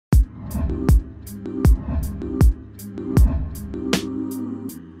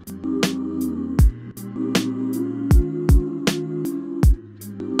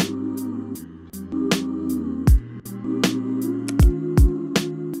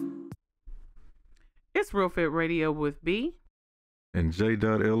It's Real Fit Radio with B and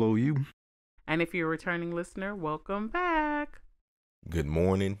J.LOU. And if you're a returning listener, welcome back. Good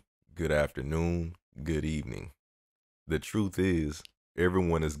morning, good afternoon, good evening. The truth is,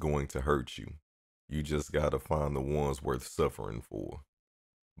 everyone is going to hurt you. You just got to find the ones worth suffering for.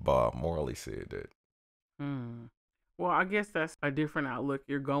 Bob Marley said that. Well, I guess that's a different outlook.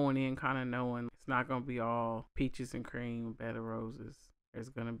 You're going in kind of knowing it's not going to be all peaches and cream, bed of roses. There's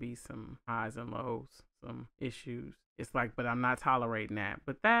going to be some highs and lows, some issues. It's like, but I'm not tolerating that.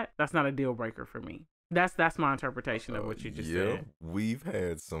 But that's not a deal breaker for me. That's my interpretation of what you just said. We've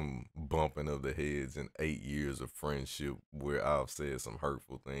had some bumping of the heads in 8 years of friendship where I've said some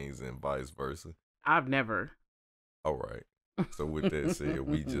hurtful things and vice versa. I've never. All right. So with that said,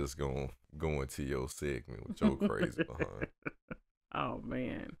 we just gonna go into your segment with your crazy behind. Oh,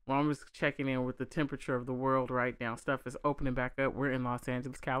 man. Well, I'm just checking in with the temperature of the world right now. Stuff is opening back up. We're in Los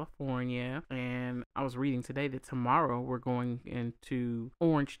Angeles, California. And I was reading today that tomorrow we're going into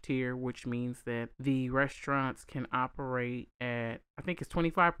orange tier, which means that the restaurants can operate at, I think it's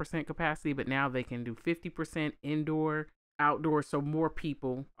 25% capacity, but now they can do 50% indoor, outdoors, so more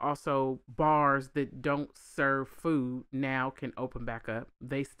people. Also, bars that don't serve food now can open back up.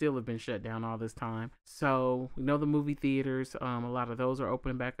 They still have been shut down all this time. So we know the movie theaters, a lot of those are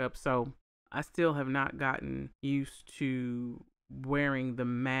opening back up. So I still have not gotten used to wearing the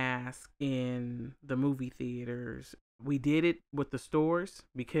mask in the movie theaters. We did it with the stores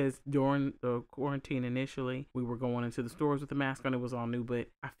because during the quarantine initially, we were going into the stores with the mask on. It was all new, but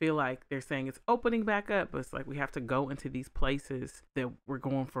I feel like they're saying it's opening back up. But it's like we have to go into these places that we're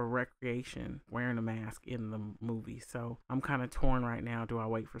going for recreation, wearing a mask in the movie. So I'm kind of torn right now. Do I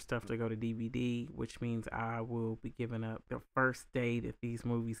wait for stuff to go to DVD, which means I will be giving up the first day that these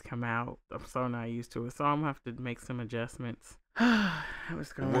movies come out. I'm so not used to it. So I'm going to have to make some adjustments. I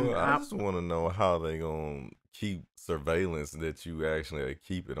just want to know how they gonna keep surveillance that you actually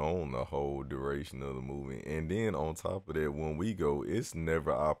keep it on the whole duration of the movie. And then on top of that, when we go, it's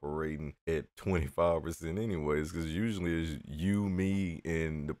never operating at 25% anyways, because usually it's you, me,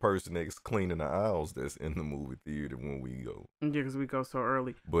 and the person that's cleaning the aisles that's in the movie theater when we go. Yeah, because we go so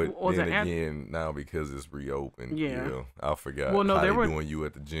early. But then again, now because it's reopened, I forgot how they doing you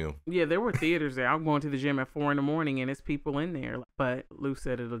at the gym. Yeah, there were theaters there. I'm going to the gym at 4 a.m. and it's people in there. But Lou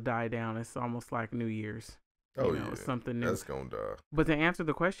said it'll die down. It's almost like New Year's. It's something new. That's gonna die. But to answer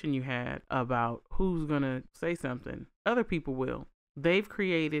the question you had about who's gonna say something, other people will. They've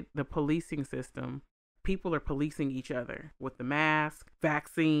created the policing system. People are policing each other with the mask,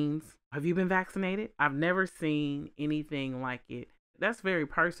 vaccines. Have you been vaccinated? I've never seen anything like it. That's very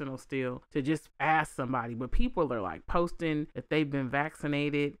personal still to just ask somebody, but people are like posting that they've been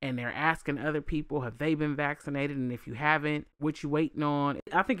vaccinated and they're asking other people, have they been vaccinated? And if you haven't, what you waiting on?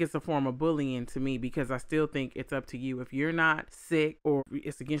 I think it's a form of bullying to me because I still think it's up to you. If you're not sick or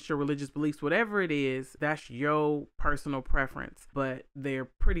it's against your religious beliefs, whatever it is, that's your personal preference. But they're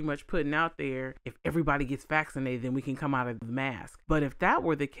pretty much putting out there, if everybody gets vaccinated, then we can come out of the mask. But if that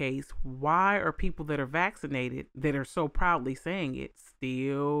were the case, why are people that are vaccinated that are so proudly saying it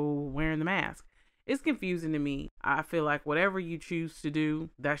still wearing the mask? It's confusing to me. I feel like whatever you choose to do,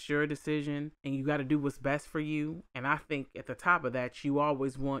 that's your decision and you got to do what's best for you. And I think at the top of that, you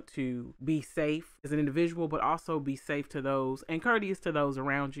always want to be safe as an individual, but also be safe to those and courteous to those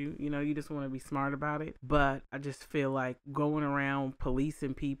around you. You just want to be smart about it. But I just feel like going around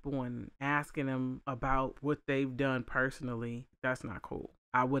policing people and asking them about what they've done personally, that's not cool.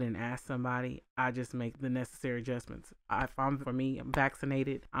 I wouldn't ask somebody. I just make the necessary adjustments. I'm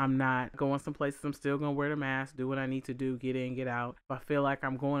vaccinated. I'm not going some places. I'm still going to wear the mask, do what I need to do, get in, get out. If I feel like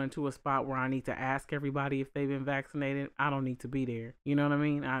I'm going into a spot where I need to ask everybody if they've been vaccinated, I don't need to be there. You know what I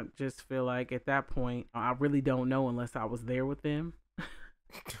mean? I just feel like at that point, I really don't know unless I was there with them.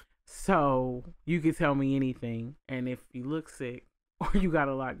 So you can tell me anything. And if you look sick or you got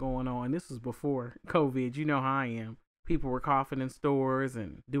a lot going on, this was before COVID, you know how I am. People were coughing in stores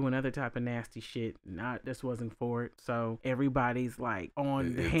and doing other type of nasty shit. This wasn't for it. So everybody's like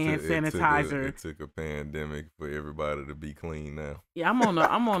on hand sanitizer. It took a pandemic for everybody to be clean now. Yeah, I'm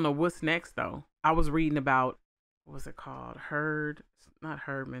on the what's next though. I was reading about, what's it called? Not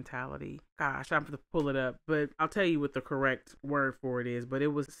herd mentality. Gosh, I have to pull it up, but I'll tell you what the correct word for it is. But it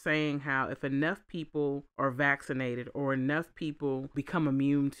was saying how if enough people are vaccinated or enough people become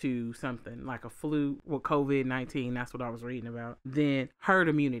immune to something like a flu with COVID-19, that's what I was reading about, then herd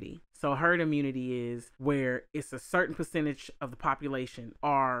immunity. So herd immunity is where it's a certain percentage of the population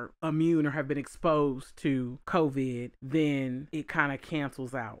are immune or have been exposed to COVID, then it kind of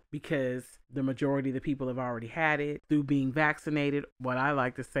cancels out because the majority of the people have already had it through being vaccinated. What I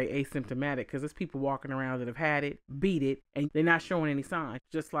like to say asymptomatic, because there's people walking around that have had it, beat it, and they're not showing any signs,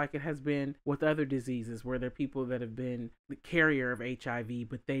 just like it has been with other diseases where there are people that have been the carrier of HIV,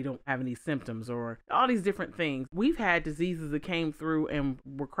 but they don't have any symptoms or all these different things. We've had diseases that came through and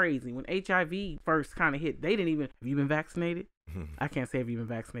were crazy. When HIV first kind of hit, they didn't even, have you been vaccinated? I can't say have you been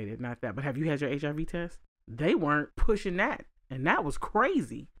vaccinated, not that, but have you had your HIV test? They weren't pushing that. And that was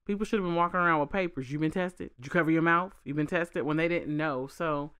crazy. People should have been walking around with papers. You been tested? Did you cover your mouth? You been tested when they didn't know.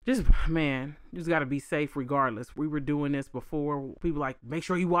 So just, man, you just got to be safe regardless. We were doing this before. People like, make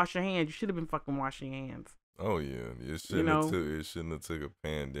sure you wash your hands. You should have been fucking washing your hands. Oh yeah, it shouldn't have took a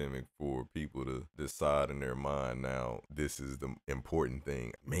pandemic for people to decide in their mind now this is the important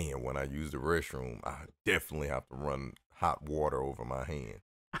thing. Man, when I use the restroom, I definitely have to run hot water over my hand.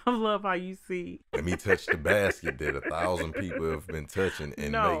 I love how you see. Let me touch the basket that 1,000 people have been touching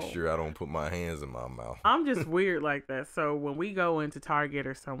and make sure I don't put my hands in my mouth. I'm just weird like that. So when we go into Target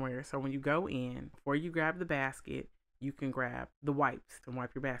or somewhere, so when you go in, before you grab the basket, you can grab the wipes and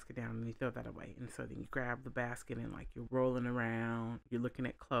wipe your basket down and you throw that away. And so then you grab the basket and like you're rolling around, you're looking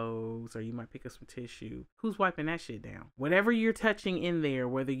at clothes, or you might pick up some tissue. Who's wiping that shit down? Whatever you're touching in there,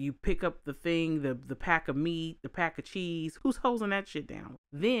 whether you pick up the thing, the pack of meat, the pack of cheese, who's hosing that shit down?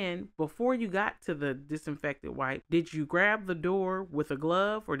 Then before you got to the disinfected wipe, did you grab the door with a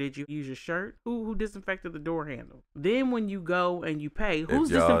glove or did you use your shirt? Who disinfected the door handle? Then when you go and you pay, who's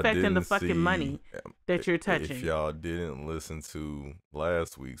disinfecting the fucking money that you're touching? If y'all didn't listen to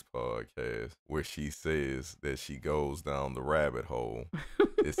last week's podcast where she says that she goes down the rabbit hole,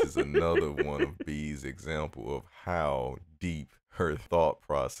 this is another one of B's example of how deep her thought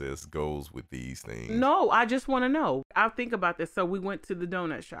process goes with these things. No, I just want to know. I'll think about this. So we went to the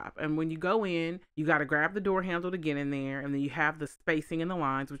donut shop, and when you go in, you got to grab the door handle to get in there, and then you have the spacing in the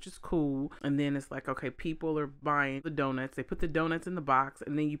lines, which is cool. And then it's like, okay, people are buying the donuts. They put the donuts in the box,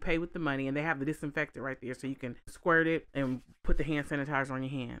 and then you pay with the money, and they have the disinfectant right there, so you can squirt it and put the hand sanitizer on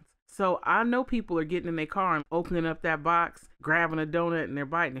your hands. So I know people are getting in their car and opening up that box, grabbing a donut, and they're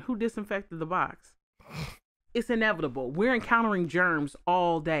biting it. Who disinfected the box? It's inevitable. We're encountering germs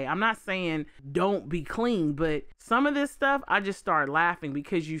all day. I'm not saying don't be clean, but some of this stuff, I just start laughing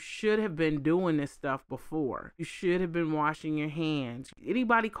because you should have been doing this stuff before. You should have been washing your hands.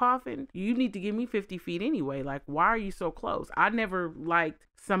 Anybody coughing, you need to give me 50 feet anyway. Like, why are you so close? I never liked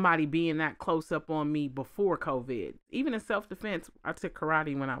somebody being that close up on me before COVID. Even in self-defense, I took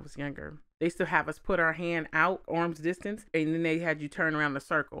karate when I was younger. They still have us put our hand out, arm's distance, and then they had you turn around the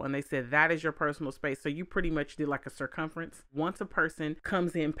circle. And they said, that is your personal space. So you pretty much did like a circumference. Once a person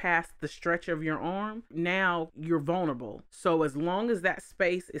comes in past the stretch of your arm, now you're vulnerable. So as long as that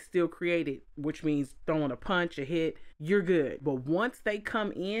space is still created, which means throwing a punch, a hit, you're good. But once they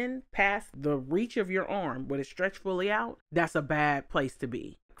come in past the reach of your arm, with it stretched fully out, that's a bad place to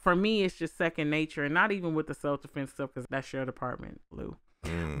be. For me, it's just second nature, and not even with the self-defense stuff, because that's your department, Lou.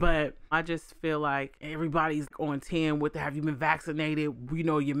 But I just feel like everybody's on 10 with the, have you been vaccinated? You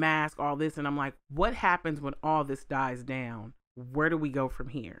know, your mask, all this. And I'm like, what happens when all this dies down? Where do we go from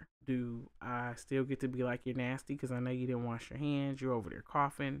here? Do I still get to be like, you're nasty because I know you didn't wash your hands, you're over there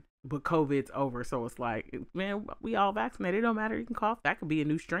coughing, but COVID's over. So it's like, man, we all vaccinated. It don't matter. You can cough. That could be a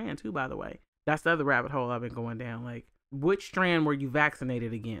new strand too, by the way. That's the other rabbit hole I've been going down. Like, which strand were you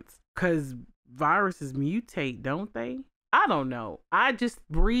vaccinated against? Because viruses mutate, don't they? I don't know. I just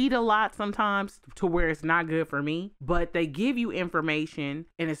read a lot sometimes to where it's not good for me, but they give you information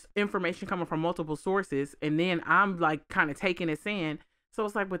and it's information coming from multiple sources. And then I'm like kind of taking it in. So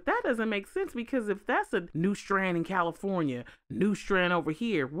it's like, but that doesn't make sense because if that's a new strand in California, new strand over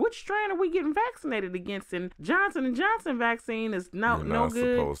here, which strand are we getting vaccinated against? And Johnson & Johnson vaccine is no good. You're not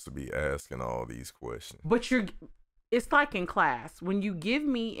supposed to be asking all these questions. But it's like in class. When you give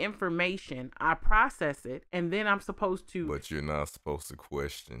me information, I process it, and then I'm supposed to... But you're not supposed to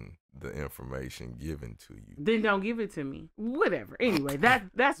question the information given to you. Then don't give it to me. Whatever. Anyway,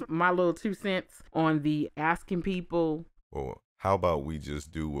 that's my little 2 cents on the asking people. Well, how about we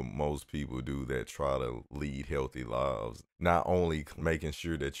just do what most people do that try to lead healthy lives? Not only making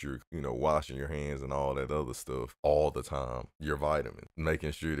sure that you're, washing your hands and all that other stuff all the time, your vitamins,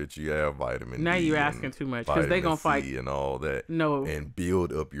 making sure that you have vitamin now D. Now you're asking too much because they're going to fight. And all that. No. And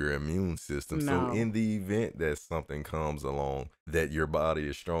build up your immune system. No. So in the event that something comes along, that your body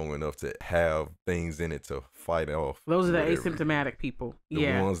is strong enough to have things in it to fight off. Those are the asymptomatic people.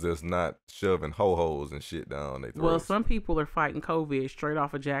 The ones that's not shoving ho-hos and shit down their throats. Well, some people are fighting fighting COVID straight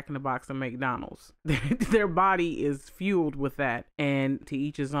off a Jack in the Box and McDonald's. Their body is fueled with that, and to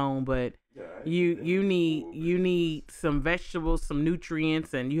each his own. But you need some vegetables, some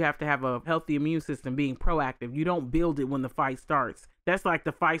nutrients, and you have to have a healthy immune system. Being proactive, you don't build it when the fight starts. That's like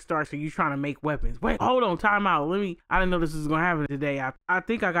the fight starts and you trying to make weapons. Wait, hold on, time out. I didn't know this was gonna happen today. I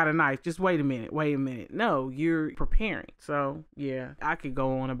think I got a knife. Just wait a minute. No, you're preparing. So yeah, I could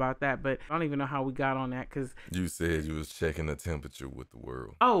go on about that, but I don't even know how we got on that because you said you was checking the temperature with the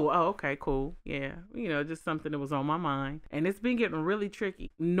world. Oh, okay, cool. Yeah, just something that was on my mind, and it's been getting really tricky.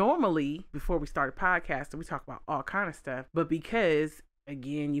 Normally, before we started podcasting, we talk about all kind of stuff, but because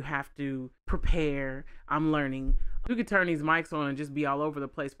again, you have to prepare. I'm learning. We could turn these mics on and just be all over the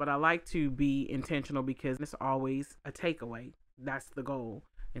place, but I like to be intentional because it's always a takeaway. That's the goal.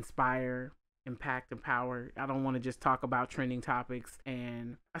 Inspire, impact, empower. I don't want to just talk about trending topics,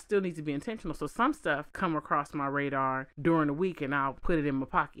 and I still need to be intentional. So some stuff come across my radar during the week and I'll put it in my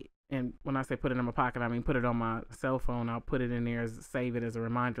pocket. And when I say put it in my pocket, I mean put it on my cell phone. I'll put it in there, save it as a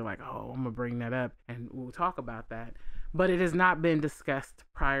reminder, like, oh, I'm going to bring that up and we'll talk about that. But it has not been discussed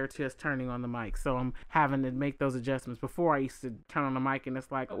prior to us turning on the mic. So I'm having to make those adjustments. Before I used to turn on the mic and it's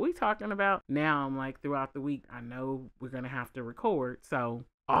like, what are we talking about? Now I'm like, throughout the week, I know we're going to have to record. So,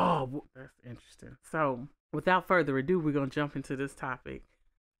 that's interesting. So without further ado, we're going to jump into this topic.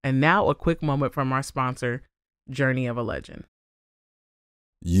 And now a quick moment from our sponsor, Journey of a Legend.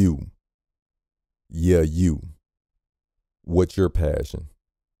 You. Yeah, you. What's your passion?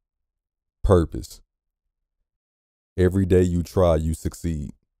 Purpose. Every day you try, you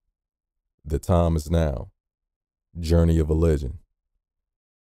succeed. The time is now. Journey of a Legend.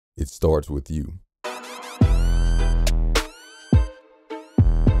 It starts with you.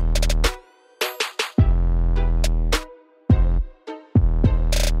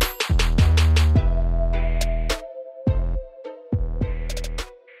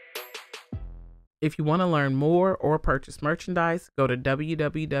 If you want to learn more or purchase merchandise, go to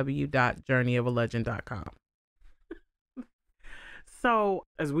www.journeyofalegend.com. So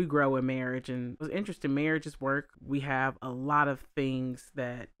as we grow in marriage, and it's interesting, marriages work, we have a lot of things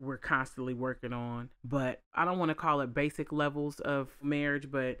that we're constantly working on, but I don't want to call it basic levels of marriage,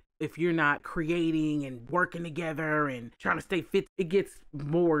 but if you're not creating and working together and trying to stay fit, it gets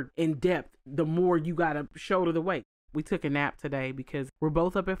more in depth the more you got to shoulder the weight. We took a nap today because we're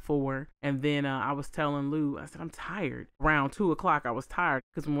both up at 4. And then I was telling Lou, I said, I'm tired. Around 2:00, I was tired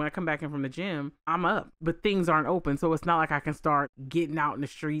because when I come back in from the gym, I'm up, but things aren't open. So it's not like I can start getting out in the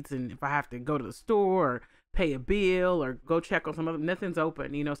streets. And if I have to go to the store or pay a bill or go check on some other, nothing's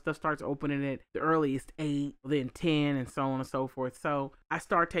open. Stuff starts opening at the earliest 8, then 10, and so on and so forth. So I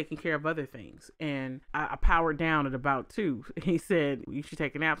start taking care of other things, and I powered down at about 2. He said, you should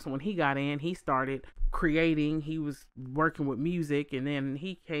take a nap. So when he got in, he started creating. He was working with music, and then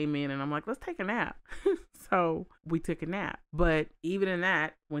he came in, and I'm like, let's take a nap. So we took a nap. But even in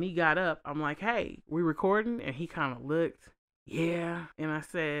that, when he got up, I'm like, hey, we recording? And he kind of looked. Yeah. And I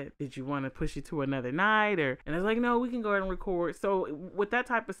said, did you want to push it to another night? And I was like, no, we can go ahead and record. So with that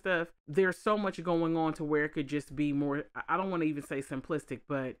type of stuff, there's so much going on to where it could just be more, I don't want to even say simplistic,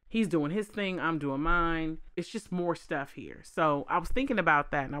 but he's doing his thing, I'm doing mine. It's just more stuff here. So I was thinking about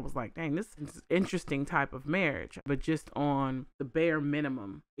that, and I was like, dang, this is an interesting type of marriage, but just on the bare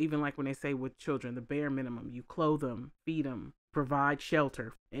minimum, even like when they say with children, the bare minimum, you clothe them, feed them, provide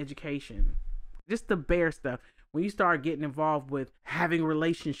shelter, education, just the bare stuff. When you start getting involved with having a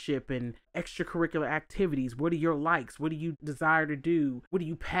relationship and extracurricular activities, what are your likes? What do you desire to do? What are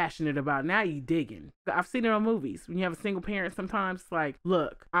you passionate about? Now you digging. I've seen it on movies. When you have a single parent, sometimes it's like,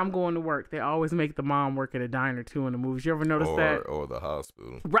 look, I'm going to work. They always make the mom work at a diner too in the movies. You ever notice that? Or the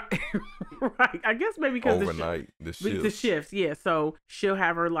hospital. Right. Right. I guess maybe because overnight, the shifts. Yeah. So she'll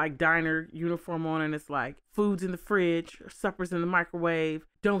have her like diner uniform on, and it's like food's in the fridge, supper's in the microwave.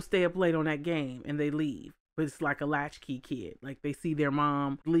 Don't stay up late on that game, and they leave. But it's like a latchkey kid. Like they see their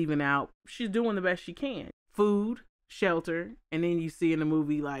mom leaving out. She's doing the best she can. Food, shelter, and then you see in the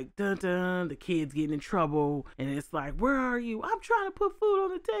movie like dun dun, the kid's getting in trouble, and it's like, where are you? I'm trying to put food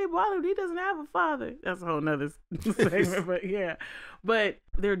on the table. He doesn't have a father. That's a whole nother segment, but yeah. But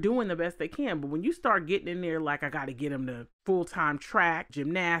they're doing the best they can. But when you start getting in there, like I got to get them to full-time track,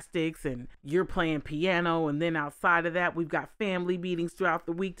 gymnastics, and you're playing piano, and then outside of that, we've got family meetings throughout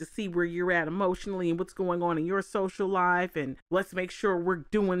the week to see where you're at emotionally and what's going on in your social life, and let's make sure we're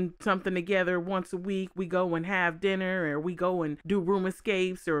doing something together once a week. We go and have dinner, or we go and do room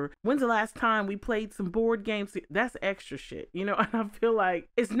escapes, or when's the last time we played some board games? That's extra shit, and I feel like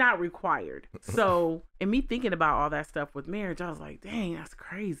it's not required. So, and me thinking about all that stuff with marriage, I was like, dang, that's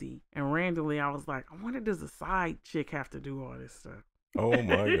crazy. And randomly, I was like, I wonder, does a side chick have to do all this stuff? Oh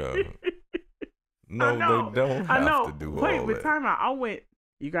my God. No, they don't have to do all but that. time out.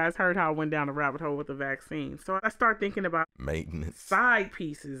 You guys heard how I went down the rabbit hole with the vaccine. So I start thinking about maintenance side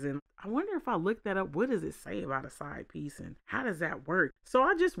pieces, and I wonder if I look that up, what does it say about a side piece and how does that work? So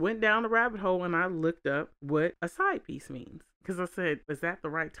I just went down the rabbit hole and I looked up what a side piece means. Because I said, is that the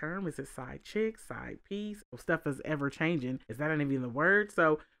right term? Is it side chick, side piece? Well, stuff is ever changing. Is that even the word?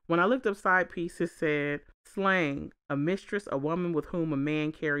 So when I looked up side piece, it said slang, a mistress, a woman with whom a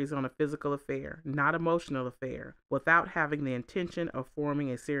man carries on a physical affair, not emotional affair, without having the intention of forming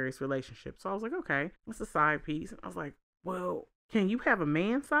a serious relationship. So I was like, okay, what's a side piece? And I was like, well, can you have a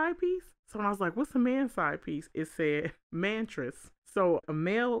man side piece? So when I was like, what's a man side piece? It said Mantress. So a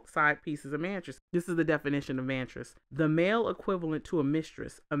male side piece is a mantress. This is the definition of mantress. The male equivalent to a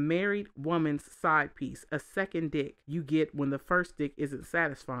mistress, a married woman's side piece, a second dick you get when the first dick isn't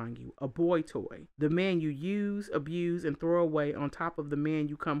satisfying you, a boy toy, the man you use, abuse, and throw away on top of the man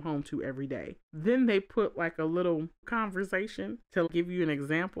you come home to every day. Then they put like a little conversation to give you an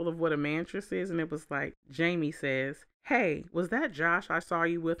example of what a mantress is. And it was like, Jamie says, hey, was that Josh I saw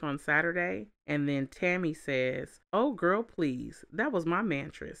you with on Saturday? And then Tammy says, oh girl, please, that was my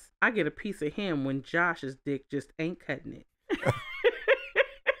mantress. I get a piece of him when Josh's dick just ain't cutting it.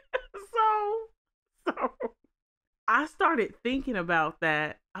 So I started thinking about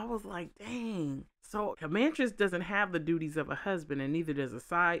that. I was like, dang. So a mantress doesn't have the duties of a husband, and neither does a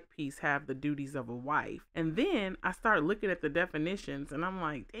side piece have the duties of a wife. And then I started looking at the definitions, and I'm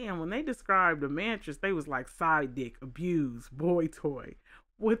like, damn, when they described a mantress, they was like side dick, abuse, boy toy.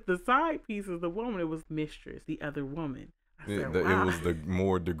 With the side piece of the woman, it was mistress, the other woman. It was the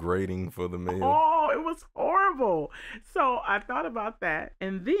more degrading for the male. Oh, it was horrible. So I thought about that,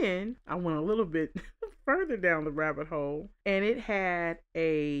 and then I went a little bit further down the rabbit hole, and it had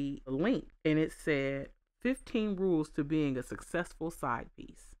a link, and it said 15 rules to being a successful side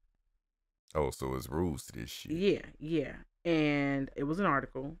piece. Oh, so it's rules to this shit. Yeah. And it was an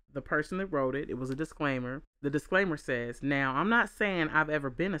article. The person that wrote it, it was a disclaimer. The disclaimer says, now, I'm not saying I've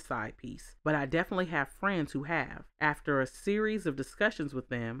ever been a side piece, but I definitely have friends who have. After a series of discussions with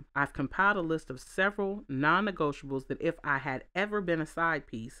them, I've compiled a list of several non-negotiables that if I had ever been a side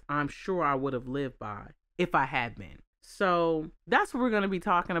piece, I'm sure I would have lived by if I had been. So that's what we're going to be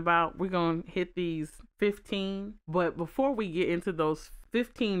talking about. We're going to hit these 15. But before we get into those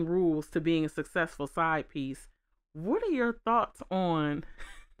 15 rules to being a successful side piece, what are your thoughts on,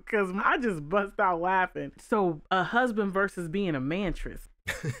 because I just bust out laughing. So a husband versus being a mantress.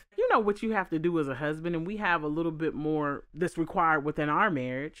 You know what you have to do as a husband, and we have a little bit more that's required within our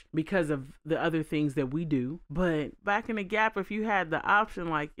marriage because of the other things that we do. But back in the gap, if you had the option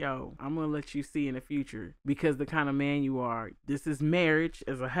like, yo, I'm going to let you see in the future because the kind of man you are, this is marriage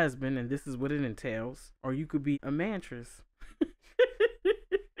as a husband and this is what it entails. Or you could be a mantress.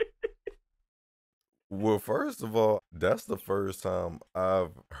 Well, first of all, that's the first time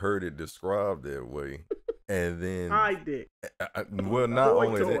I've heard it described that way. And then I did. Well, not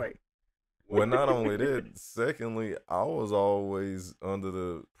only that. Well, not only that. Secondly, I was always under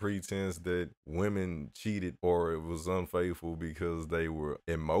the pretense that women cheated or it was unfaithful because they were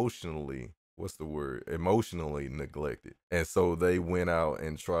emotionally neglected. And so they went out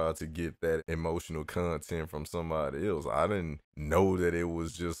and tried to get that emotional content from somebody else. I didn't know that it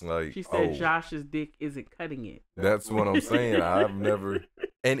was just like, she said, Josh's dick isn't cutting it. That's what I'm saying. I've never,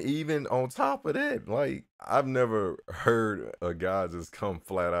 and even on top of that, like, I've never heard a guy just come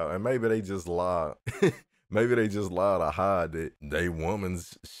flat out, and maybe they just lie. Maybe they just lie to hide that they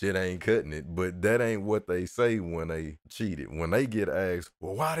woman's shit ain't cutting it, but that ain't what they say when they cheated. When they get asked,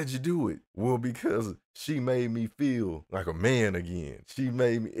 well, why did you do it? Well, because she made me feel like a man again. She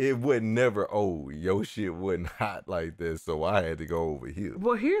made me, it wasn't never, oh, your shit wasn't hot like that, so I had to go over here.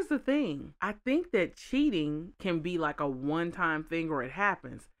 Well, here's the thing. I think that cheating can be like a one-time thing or it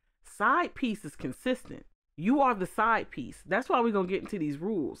happens. Side piece is consistent. You are the side piece. That's why we're going to get into these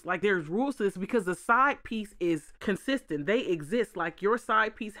rules. Like, there's rules to this because the side piece is consistent. They exist. Like, your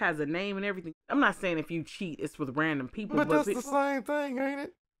side piece has a name and everything. I'm not saying if you cheat, it's with random people. But that's the same thing, ain't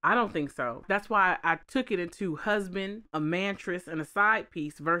it? I don't think so. That's why I took it into husband, a mantress, and a side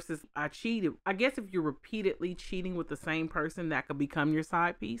piece versus I cheated. I guess if you're repeatedly cheating with the same person, that could become your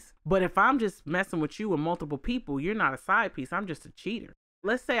side piece. But if I'm just messing with you and multiple people, you're not a side piece. I'm just a cheater.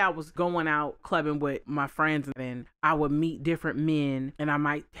 Let's say I was going out clubbing with my friends and I would meet different men and I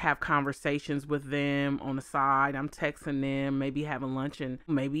might have conversations with them on the side. I'm texting them, maybe having lunch, and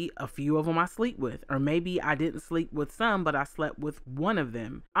maybe a few of them I sleep with. Or maybe I didn't sleep with some, but I slept with one of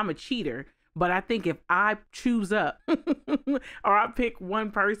them. I'm a cheater. But I think if I choose up or I pick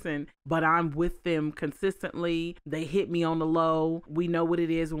one person, but I'm with them consistently, they hit me on the low, we know what it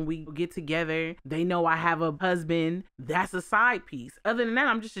is when we get together, they know I have a husband, that's a side piece. Other than that,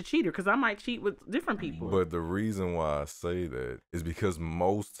 I'm just a cheater because I might cheat with different people. But the reason why I say that is because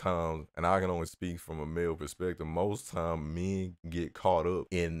most times, and I can only speak from a male perspective, most time men get caught up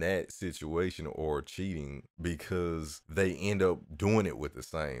in that situation or cheating because they end up doing it with the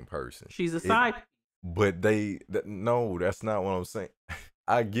same person. She's a side. But no, that's not what I'm saying.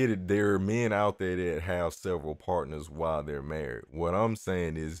 I get it. There are men out there that have several partners while they're married. What I'm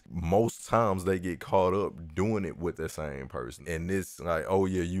saying is most times they get caught up doing it with the same person. And it's like, oh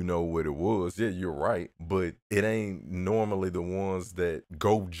yeah, you know what it was. Yeah, you're right. But it ain't normally the ones that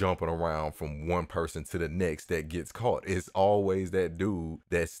go jumping around from one person to the next that gets caught. It's always that dude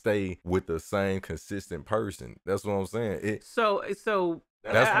that stay with the same consistent person. That's what I'm saying.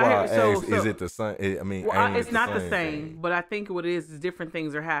 That's why I asked, is it the same? It's not the same, but I think what it is different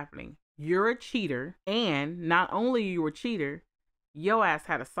things are happening. You're a cheater, and not only you were a cheater, your ass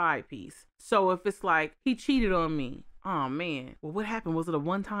had a side piece. So if it's like, he cheated on me, oh man, well, what happened? Was it a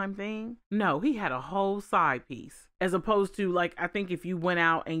one-time thing? No, he had a whole side piece. As opposed to, like, I think if you went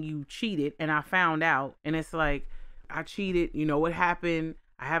out and you cheated, and I found out, and it's like, I cheated, you know what happened?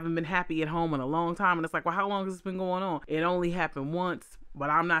 I haven't been happy at home in a long time. And it's like, well, how long has this been going on? It only happened once, but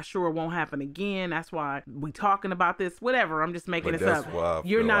I'm not sure it won't happen again. That's why we talking about this. Whatever. I'm just making this up.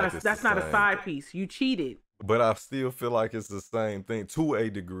 You're not that's not a side piece. You cheated. But I still feel like it's the same thing to a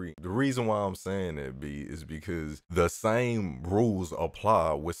degree. The reason why I'm saying that, B, is because the same rules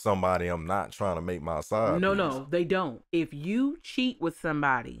apply with somebody I'm not trying to make my side piece. No, they don't. If you cheat with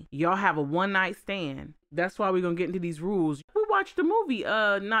somebody, y'all have a one-night stand. That's why we're going to get into these rules. We watched a movie,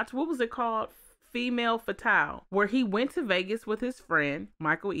 what was it called? Female Fatale, where he went to Vegas with his friend,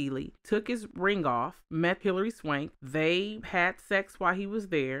 Michael Ealy, took his ring off, met Hilary Swank. They had sex while he was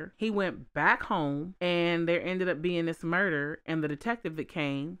there. He went back home, and there ended up being this murder, and the detective that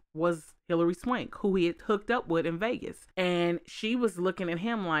came was Hilary Swank, who he had hooked up with in Vegas. And she was looking at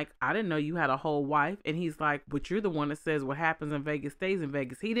him like, I didn't know you had a whole wife. And he's like, but you're the one that says what happens in Vegas stays in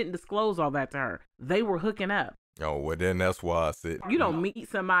Vegas. He didn't disclose all that to her. They were hooking up. Oh, well, then that's why I said, you don't meet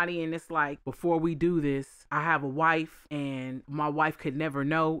somebody and it's like, before we do this, I have a wife and my wife could never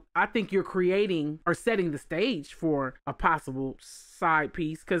know. I think you're creating or setting the stage for a possible side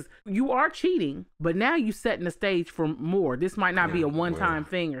piece because you are cheating, but now you setting the stage for more. This might not be a one-time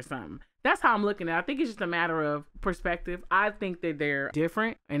thing or something. That's how I'm looking at it. I think it's just a matter of perspective. I think that they're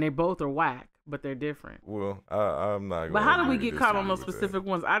different and they both are whack, but they're different. Well, I'm not. But how do we get caught on those specific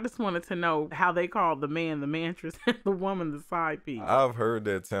ones? I just wanted to know how they called the man the mantress and the woman the side piece. I've heard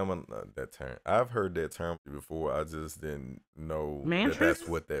that term. I've heard that term before. I just didn't know that that's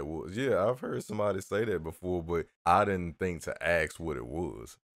what that was. Yeah, I've heard somebody say that before, but I didn't think to ask what it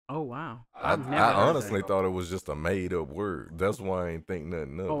was. Oh, wow. I honestly thought it was just a made-up word. That's why I ain't think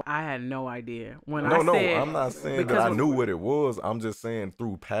nothing of it. Oh, I had no idea. I'm not saying that I knew what it was. I'm just saying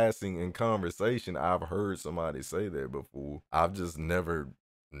through passing in conversation, I've heard somebody say that before. I've just never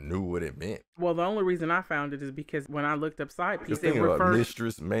knew what it meant. Well, the only reason I found it is because when I looked up side piece, it referred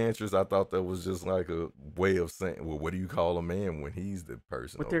mistress, mantress. I thought that was just like a way of saying, well, what do you call a man when he's the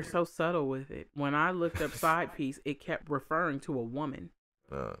person? But they're so subtle with it. When I looked up side piece, it kept referring to a woman.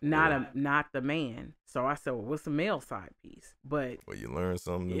 Not the man. So I said, well, what's the male side piece? But you learn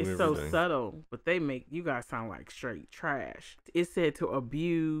something new it's so subtle, but they make you guys sound like straight trash. It said to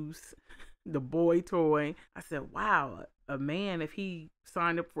abuse the boy toy. I said, wow, a man, if he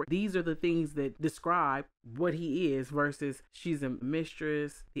signed up for these are the things that describe what he is versus she's a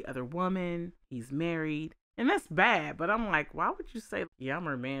mistress, the other woman, he's married. And that's bad, but I'm like, why would you say, yeah, I'm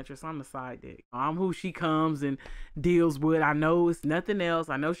her mantress, I'm a side dick. I'm who she comes and deals with. I know it's nothing else.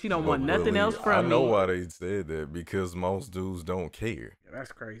 I know she don't want nothing else from me. I know why they said that, because most dudes don't care. Yeah,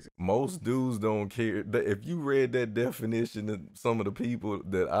 that's crazy. Most dudes don't care. If you read that definition of some of the people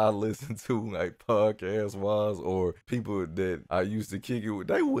that I listen to, like podcast-wise, or people that I used to kick it with,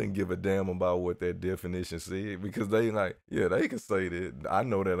 they wouldn't give a damn about what that definition said, because they like, yeah, they can say that. I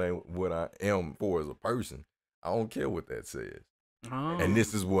know that ain't what I am for as a person. I don't care what that says. Oh. And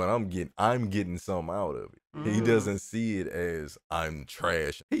this is what I'm getting. I'm getting something out of it. He doesn't see it as I'm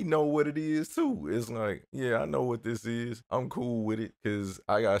trash. He know what it is too. It's like, yeah, I know what this is. I'm cool with it because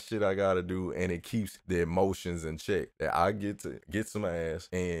I got shit I gotta do, and it keeps the emotions in check. That I get to get some ass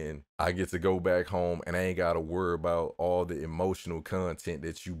and I get to go back home and I ain't gotta worry about all the emotional content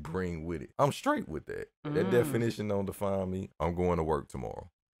that you bring with it. I'm straight with that. That definition don't define me. I'm going to work tomorrow.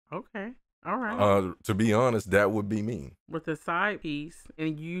 Okay. All right. To be honest, that would be me. With the side piece,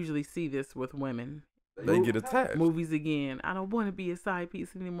 and you usually see this with women. They get attached. Movies again. I don't want to be a side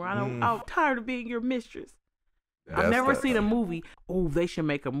piece anymore. I'm tired of being your mistress. I've never seen a movie. Oh, they should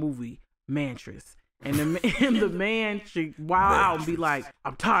make a movie, Mantress. And the man should wow out and be like,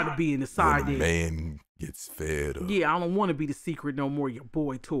 I'm tired of being the side dick. Man gets fed up. Yeah, I don't want to be the secret no more, your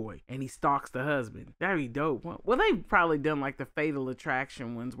boy toy. And he stalks the husband. That'd be dope. Well, they've probably done like the Fatal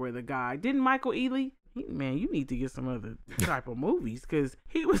Attraction ones where the guy, didn't Michael Ealy? Man, you need to get some other type of movies because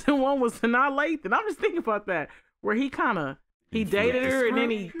he was in one with Sanaa Lathan. I'm just thinking about that where he dated her and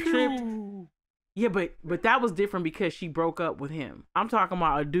then he tripped. Yeah, but that was different because she broke up with him. I'm talking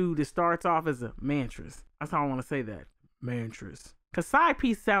about a dude that starts off as a mantress. That's how I want to say that. Mantress. Because side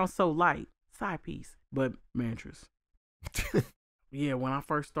piece sounds so light. Side piece. But mantress. Yeah, when I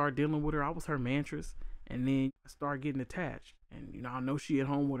first started dealing with her, I was her mantress. And then I started getting attached. And, I know she at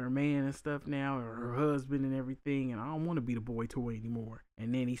home with her man and stuff now, or her husband and everything. And I don't want to be the boy toy anymore.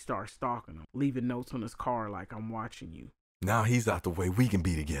 And then he starts stalking him, leaving notes on his car like, I'm watching you. Now he's out the way. We can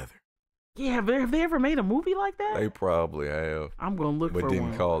be together. Yeah, have they ever made a movie like that? They probably have. I'm going to look for one. But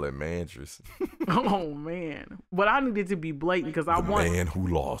didn't call it Mantress. Oh, man. But I needed to be blatant because I want... The man who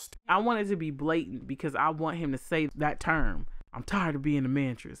lost. I wanted to be blatant because I want him to say that term. I'm tired of being the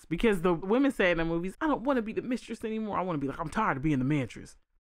mantress. Because the women say in the movies, I don't want to be the mistress anymore. I want to be like, I'm tired of being the mantress.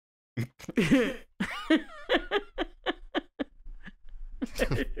 Fucking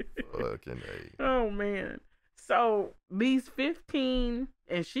A. Oh, man. So these 15,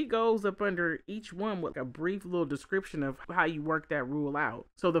 and she goes up under each one with a brief little description of how you work that rule out.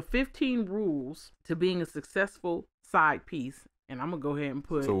 So the 15 rules to being a successful side piece, and I'm going to go ahead and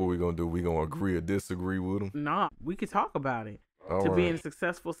put... So what we going to do? We going to agree or disagree with them? Nah, we could talk about it. All to right. being a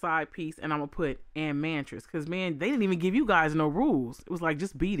successful side piece, and I'm going to put and mantress. Because, man, they didn't even give you guys no rules. It was like,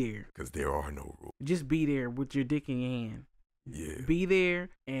 just be there. Because there are no rules. Just be there with your dick in your hand. Yeah. Be there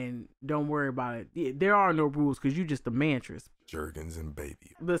and don't worry about it. Yeah, there are no rules because you just a mantress. Jergens and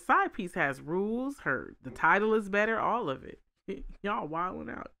baby. The side piece has rules. The title is better. All of it. Y'all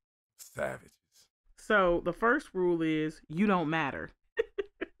wilding out. Savages. So the first rule is you don't matter.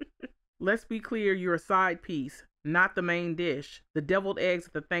 Let's be clear. You're a side piece, not the main dish. The deviled eggs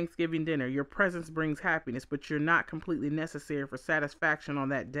at the Thanksgiving dinner. Your presence brings happiness, but you're not completely necessary for satisfaction on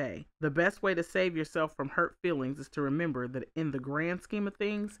that day. The best way to save yourself from hurt feelings is to remember that in the grand scheme of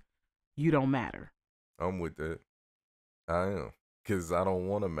things, you don't matter. I'm with that. I am. Because I don't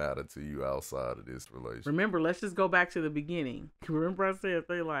want to matter to you outside of this relationship. Remember, let's just go back to the beginning. Remember I said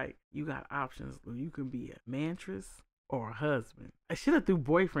they like, you got options. You can be a mantress or a husband. I should have threw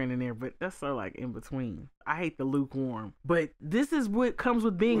boyfriend in there, but that's so like in between. I hate the lukewarm. But this is what comes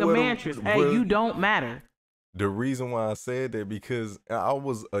with being a mantress. Hey, you don't matter. The reason why I said that because I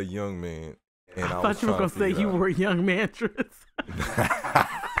was a young man. And I thought you were going to say you were a young mantress.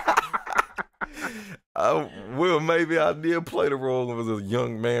 Well, maybe I did play the role of a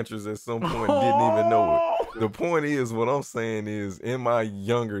young mantress at some point and didn't even know it. The point is, what I'm saying is, in my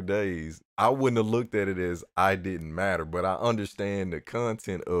younger days, I wouldn't have looked at it as I didn't matter, but I understand the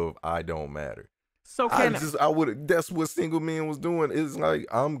content of I don't matter. So that's what single men was doing. It's like,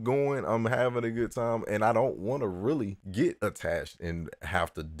 I'm having a good time, and I don't want to really get attached and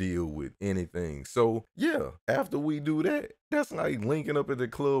have to deal with anything. So yeah, after we do that, that's like linking up at the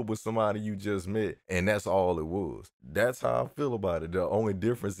club with somebody you just met, and that's all it was. That's how I feel about it. The only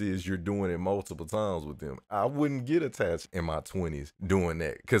difference is you're doing it multiple times with them. I wouldn't get attached in my 20s doing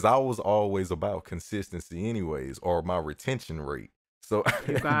that because I was always about consistency anyways, or my retention rate. So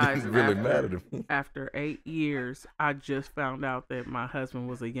you guys, it didn't really matter to me. After 8 years, I just found out that my husband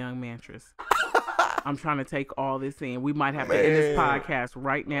was a young mantress. I'm trying to take all this in. We might have to end this podcast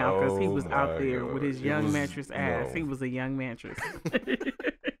right now because he was out there with his young mantress ass. No. He was a young mantress.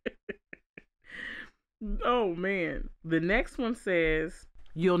 Oh, man. The next one says,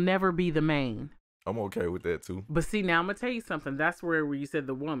 you'll never be the main. I'm okay with that too. But see, now I'm going to tell you something. That's where you said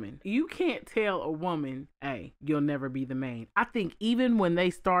the woman. You can't tell a woman, hey, you'll never be the main. I think even when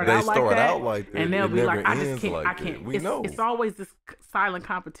they start out like that, and they'll be like, I just can't, I can't. It's always this silent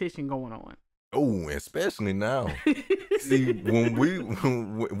competition going on. Oh, especially now. See, when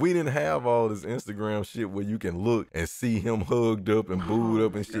we didn't have all this Instagram shit where you can look and see him hugged up and booed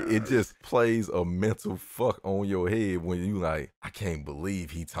up and shit. It just plays a mental fuck on your head when you like, I can't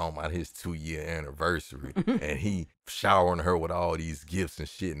believe he talking about his 2-year anniversary and he showering her with all these gifts and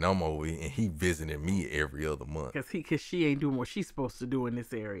shit, and I'm over here, and he visiting me every other month. Cause she ain't doing what she's supposed to do in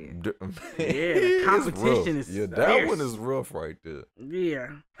this area. Yeah, the competition is that fierce. one is rough right there.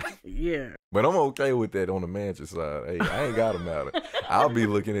 Yeah. But I'm okay with that on the mantress side. Hey, I ain't got a matter. I'll be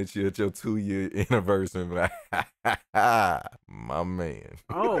looking at you at your 2-year anniversary and be like, my man.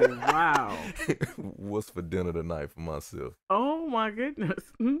 Oh, wow. What's for dinner tonight for myself? Oh, my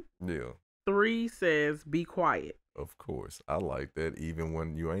goodness. Yeah. 3 says, be quiet. Of course. I like that even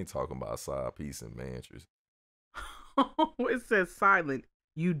when you ain't talking about side piece and Mantress. It says silent.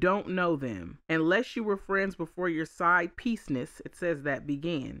 You don't know them. Unless you were friends before your side piece-ness, it says that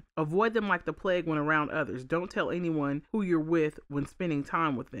began. Avoid them like the plague when around others. Don't tell anyone who you're with when spending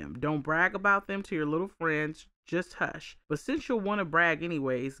time with them. Don't brag about them to your little friends. Just hush. But since you'll want to brag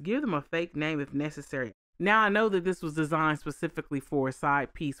anyways, give them a fake name if necessary. Now, I know that this was designed specifically for a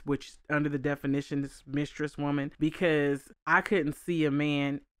side piece, which under the definition is mistress woman, because I couldn't see a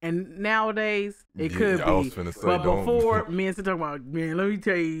man. And nowadays, it could be. But before, men still talking about, man, let me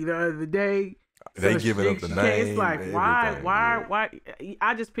tell you, the other day. They giving up the name. It's like, why?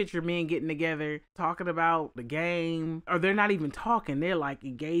 I just picture men getting together, talking about the game, or they're not even talking. They're like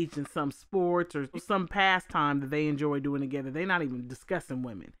engaged in some sports or some pastime that they enjoy doing together. They're not even discussing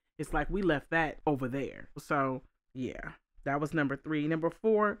women. It's like we left that over there. So, yeah, that was number 3. Number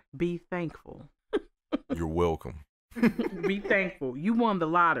 4, be thankful. You're welcome. Be thankful. You won the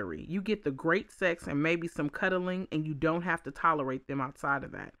lottery. You get the great sex and maybe some cuddling, and you don't have to tolerate them outside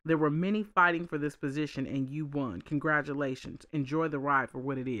of that. There were many fighting for this position, and you won. Congratulations. Enjoy the ride for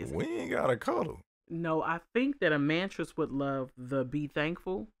what it is. We ain't got to cuddle. No, I think that a Mantress would love the be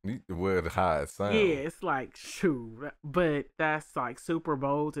thankful. Well, how it sounds. Yeah, it's like, shoot. But that's like super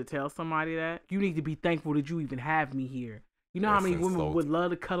bold to tell somebody that. You need to be thankful that you even have me here. You know how many women would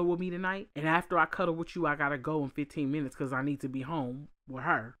love to cuddle with me tonight? And after I cuddle with you, I got to go in 15 minutes because I need to be home with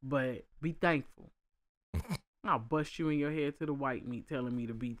her. But be thankful. I'll bust you in your head to the white meat telling me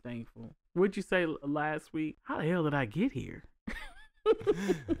to be thankful. What'd you say last week? How the hell did I get here?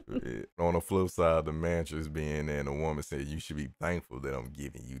 On the flip side, the Mantress being there and the woman said, you should be thankful that I'm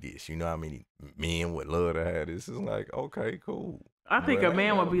giving you this. You know how many men would love to have this? It's like, okay, cool. I think a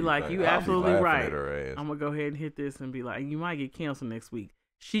man would be like, you absolutely right. I'm going to go ahead and hit this and be like, you might get canceled next week.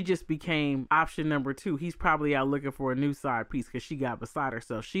 She just became option number 2. He's probably out looking for a new side piece because she got beside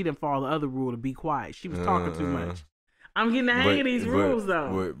herself. She didn't follow the other rule to be quiet. She was talking too much. I'm getting the hang of these rules,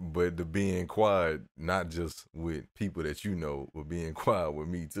 though. But the being quiet, not just with people that you know, but being quiet with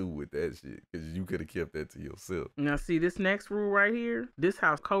me, too, with that shit. Because you could have kept that to yourself. Now, see, this next rule right here, this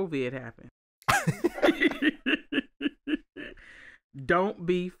how COVID happened. Don't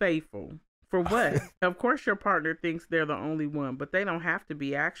be faithful. For what? Of course your partner thinks they're the only one, but they don't have to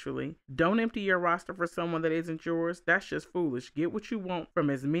be actually. Don't empty your roster for someone that isn't yours. That's just foolish. Get what you want from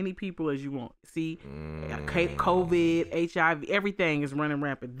as many people as you want. See, COVID, HIV, everything is running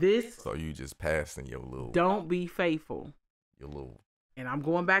rampant. So you just passing your little... Don't be faithful. Your little... And I'm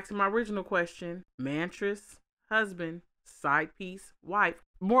going back to my original question. Mantress, husband, side piece, wife.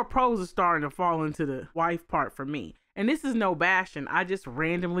 More pros are starting to fall into the wife part for me. And this is no bashing. I just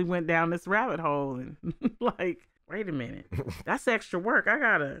randomly went down this rabbit hole and like, wait a minute. That's extra work. I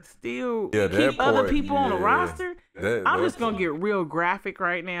gotta still keep other people on the roster. I'm just gonna get real graphic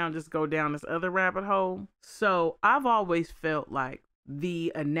right now and just go down this other rabbit hole. So I've always felt like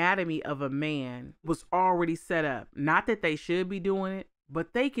the anatomy of a man was already set up. Not that they should be doing it,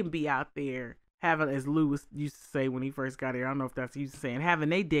 but they can be out there having, as Lewis used to say when he first got here, I don't know if that's what he was saying, having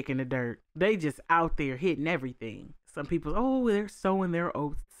they dick in the dirt. They just out there hitting everything. Some people, oh, they're sowing their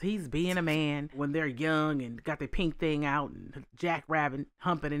oats. He's being a man when they're young and got their pink thing out and jackrabbit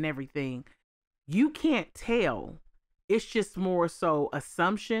humping and everything. You can't tell. It's just more so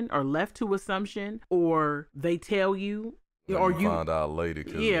assumption or left to assumption, or they tell you. Or you find out later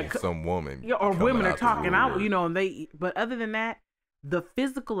because some woman. Yeah, or women are talking out, you know, and they, but other than that, the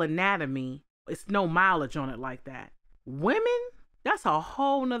physical anatomy, it's no mileage on it like that. Women, that's a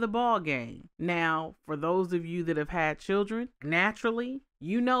whole nother ball game. Now, for those of you that have had children, naturally,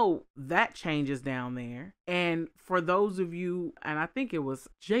 you know that changes down there. And for those of you, and I think it was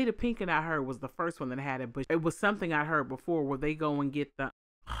Jada Pinkett I heard was the first one that had it, but it was something I heard before where they go and get the,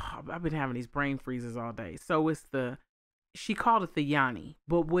 I've been having these brain freezes all day. So it's she called it the Yanni,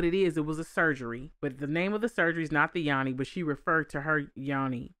 but what it is, it was a surgery, but the name of the surgery is not the Yanni, but she referred to her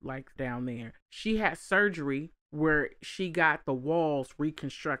Yanni like down there. She had surgery where she got the walls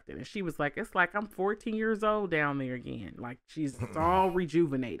reconstructed, and she was like, it's like I'm 14 years old down there again. Like she's all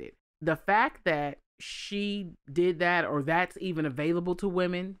rejuvenated. The fact that she did that, or that's even available to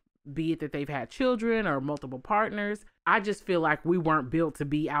women, be it that they've had children or multiple partners, I just feel like we weren't built to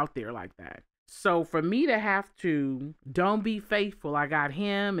be out there like that. So for me to have to, don't be faithful, I got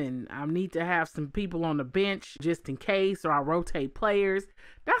him and I need to have some people on the bench just in case, or I rotate players,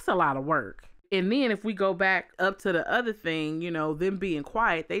 that's a lot of work. And then if we go back up to the other thing, them being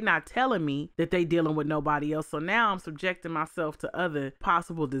quiet, they not telling me that they dealing with nobody else. So now I'm subjecting myself to other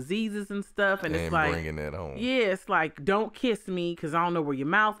possible diseases and stuff. And it's like, bringing that on. Yeah, it's like, don't kiss me because I don't know where your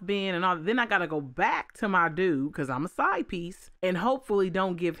mouth been and all. Then I got to go back to my dude because I'm a side piece and hopefully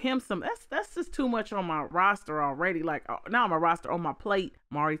don't give him some. That's just too much on my roster already. Like, now I'm a roster on my plate.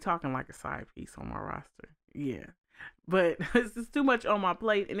 I'm already talking like a side piece on my roster. Yeah. But it's just too much on my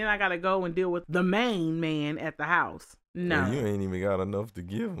plate, and then I gotta go and deal with the main man at the house. No. Well, you ain't even got enough to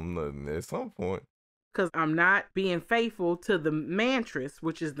give him nothing at some point. Because I'm not being faithful to the Mantress,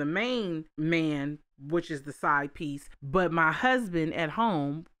 which is the main man, which is the side piece, but my husband at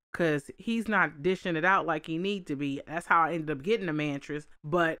home, because he's not dishing it out like he need to be. That's how I ended up getting a Mantress,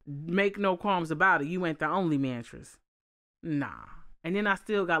 but make no qualms about it, you ain't the only Mantress. Nah. And then I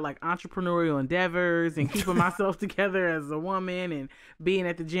still got like entrepreneurial endeavors and keeping myself together as a woman and being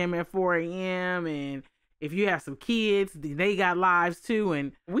at the gym at 4 a.m. And if you have some kids, they got lives too.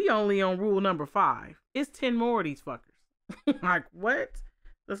 And we only on rule number 5. It's 10 more of these fuckers. Like, what?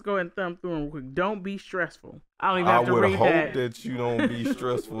 Let's go ahead and thumb through them real quick. Don't be stressful. I don't even have to read that. I would hope that you don't be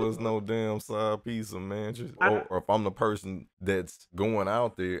stressful as no damn side piece of Mantress. Or if I'm the person that's going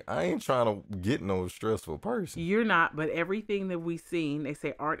out there, I ain't trying to get no stressful person. You're not, but everything that we've seen, they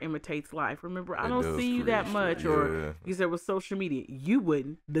say art imitates life. Remember, I don't see you that much. Or you said with social media, you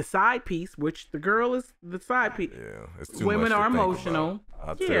wouldn't. The side piece, which the girl is the side piece. Yeah, it's too Women much are to think emotional.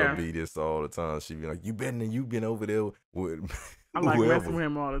 about. I tell B this all the time. She be like, you been over there with I like messing with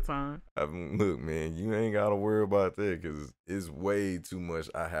him all the time. Look, man, you ain't got to worry about that because it's way too much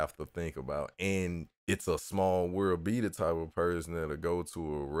I have to think about. And it's a small world. Be the type of person that'll go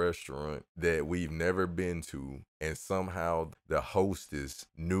to a restaurant that we've never been to, and somehow the hostess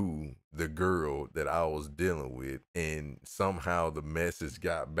knew the girl that I was dealing with, and somehow the message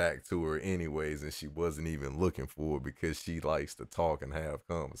got back to her anyways, and she wasn't even looking for it because she likes to talk and have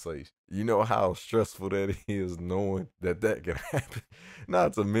conversation. You know how stressful that is knowing that can happen?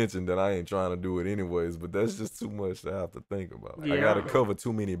 Not to mention that I ain't trying to do it anyways, but that's just too much to have to think about. Yeah. I got to cover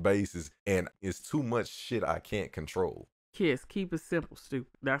too many bases, and it's too much shit I can't control. Kiss, keep it simple,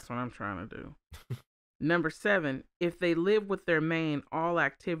 stupid. That's what I'm trying to do. Number 7, if they live with their main, all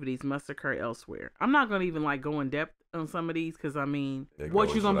activities must occur elsewhere. I'm not going to even like go in depth on some of these because I mean,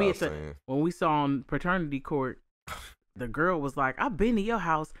 what you going to be at the, when we saw on paternity court, the girl was like, I've been to your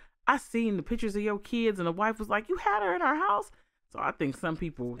house. I seen the pictures of your kids, and the wife was like, you had her in our house. So I think some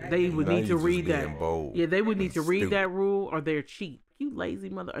people, they would need to read that. Bold. Yeah, they would need to read that rule or they're cheap. You lazy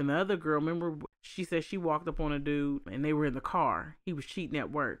mother. And the other girl, remember, she said she walked up on a dude and they were in the car. He was cheating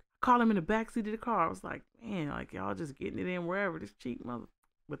at work. Called him in the backseat of the car. I was like, man, like y'all just getting it in wherever, this cheap mother.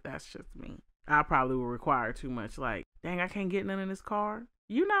 But that's just me. I probably would require too much. Like, dang, I can't get none in this car.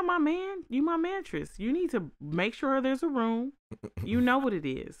 You not my man. You my Mantress. You need to make sure there's a room. You know what it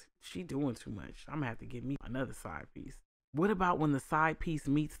is. She doing too much. I'm going to have to get me another side piece. What about when the side piece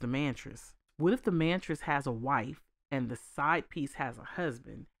meets the Mantress? What if the Mantress has a wife and the side piece has a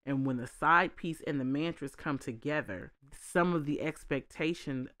husband? And when the side piece and the Mantress come together, some of the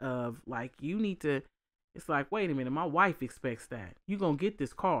expectation of like, you need to, it's like, wait a minute, my wife expects that. You gonna get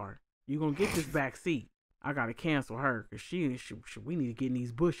this car. You gonna get this back seat. I gotta cancel her because we need to get in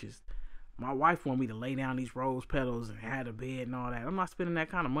these bushes. My wife want me to lay down these rose petals and have a bed and all that. I'm not spending that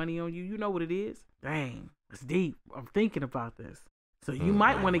kind of money on you. You know what it is? Dang, it's deep. I'm thinking about this. So you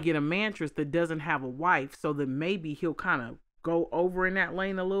might want to get a Mantress that doesn't have a wife so that maybe he'll kind of go over in that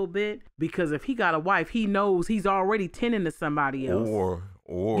lane a little bit. Because if he got a wife, he knows he's already tending to somebody else.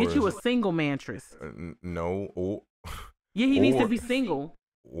 Or get you a single Mantress. Yeah, he needs to be single.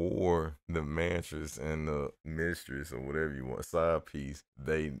 Or the Mantress and the mistress or whatever you want, side piece,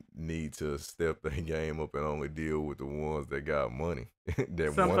 they need to step their game up and only deal with the ones that got money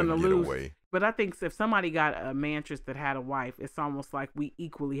that want to get away. But I think if somebody got a Mantress that had a wife, it's almost like we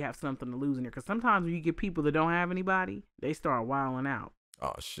equally have something to lose in there. Because sometimes when you get people that don't have anybody, they start wilding out.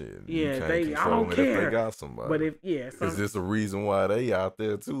 Oh shit! Yeah, I don't care if they got somebody. But is this a reason why they out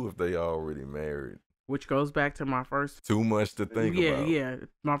there too? If they already married. Which goes back to my first... Too much to think about. Yeah.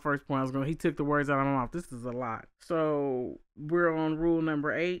 My first point, he took the words out of my mouth. This is a lot. So we're on rule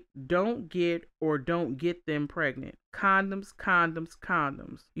number 8. Don't get or don't get them pregnant. Condoms, condoms,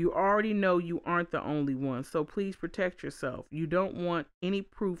 condoms. You already know you aren't the only one, so please protect yourself. You don't want any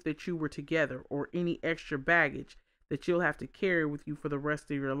proof that you were together or any extra baggage that you'll have to carry with you for the rest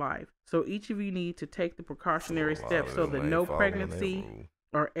of your life. So each of you need to take the precautionary steps so that no pregnancy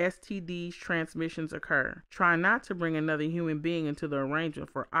or STDs transmissions occur. Try not to bring another human being into the arrangement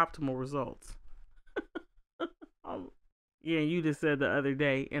for optimal results. Yeah, you just said the other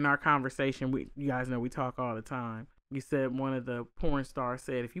day in our conversation, you guys know we talk all the time. You said one of the porn stars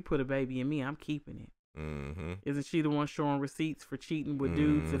said, if you put a baby in me, I'm keeping it. Mm-hmm. Isn't she the one showing receipts for cheating with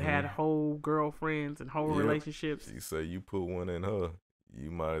dudes that had whole girlfriends and whole relationships? She say you put one in her,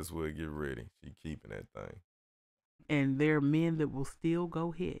 you might as well get ready. She keeping that thing. And there are men that will still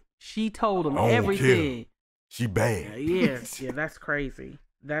go hit. She told them everything. She bad. Yeah, that's crazy.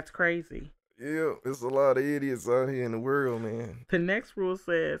 That's crazy. Yeah, there's a lot of idiots out here in the world, man. The next rule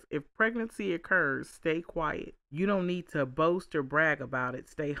says, if pregnancy occurs, stay quiet. You don't need to boast or brag about it.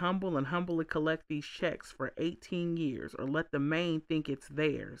 Stay humble and humbly collect these checks for 18 years, or let the main think it's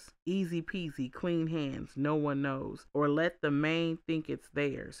theirs. Easy peasy, clean hands, no one knows. Or let the main think it's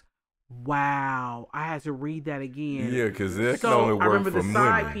theirs. Wow, I had to read that again. Yeah, because that can only work for women. I remember the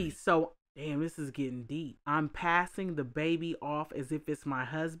side piece. So, damn, this is getting deep. I'm passing the baby off as if it's my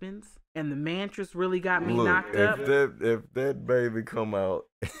husband's, and the Mantress really got me knocked up. If that baby come out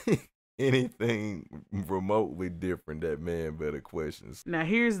anything remotely different, that man better question. Now,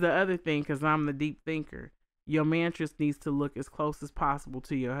 here's the other thing, because I'm the deep thinker. Your Mantress needs to look as close as possible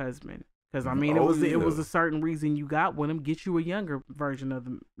to your husband. Because, I mean, it was a certain reason you got with him. Get you a younger version of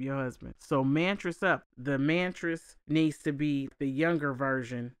your husband. So, Mantress up. The Mantress needs to be the younger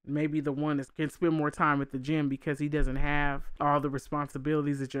version. Maybe the one that can spend more time at the gym because he doesn't have all the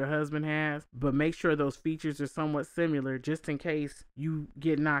responsibilities that your husband has. But make sure those features are somewhat similar just in case you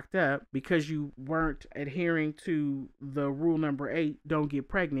get knocked up because you weren't adhering to the rule number 8, don't get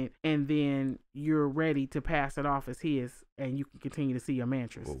pregnant. And then you're ready to pass it off as his. And you can continue to see your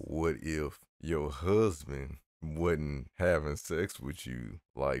Mantress. But what if your husband wasn't having sex with you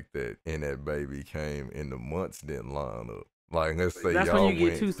like that and that baby came and the months didn't line up? Like, let's say that's y'all when you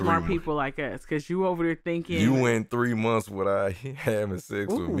get two smart people like us, because you over there thinking you went 3 months without having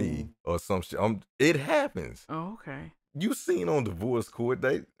sex with me or some shit. It happens. Oh, okay. You seen on divorce court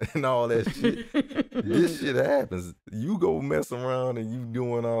date and all that shit. This shit happens. You go mess around and you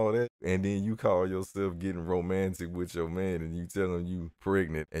doing all that, and then you call yourself getting romantic with your man, and you tell him you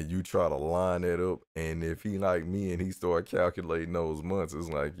pregnant, and you try to line that up. And if he like me and he start calculating those months, it's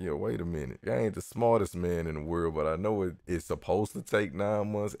like, yo, wait a minute. I ain't the smartest man in the world, but I know it's supposed to take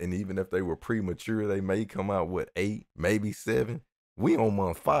 9 months. And even if they were premature, they may come out with 8, maybe 7. We on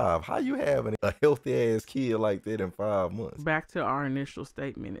month 5. How you having a healthy ass kid like that in 5 months? Back to our initial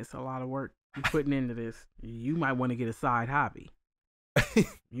statement. It's a lot of work you're putting into this. You might want to get a side hobby.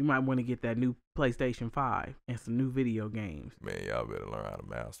 You might want to get that new PlayStation 5 and some new video games. Man, y'all better learn how to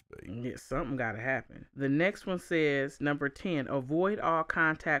masturbate. Yeah, something got to happen. The next one says, number 10, avoid all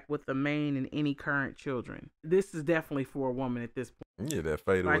contact with the main and any current children. This is definitely for a woman at this point. Yeah, that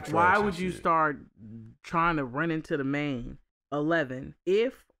fatal attraction. Why would you start trying to run into the main? 11,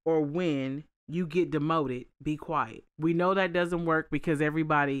 if or when you get demoted, be quiet. We know that doesn't work because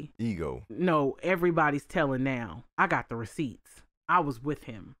everybody's telling now. I got the receipts. I was with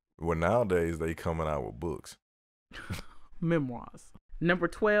him. Well, nowadays they coming out with books. Memoirs. Number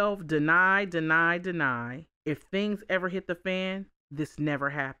 12, deny. If things ever hit the fan, this never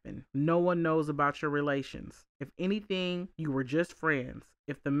happened. No one knows about your relations. If anything, you were just friends.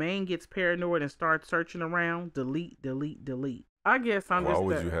 If the main gets paranoid and starts searching around, delete. I guess I'm Why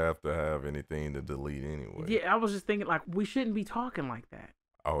would you have to have anything to delete anyway? Yeah, I was just thinking, like, we shouldn't be talking like that.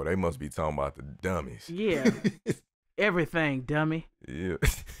 Oh, they must be talking about the dummies. Yeah. Everything, dummy. Yeah.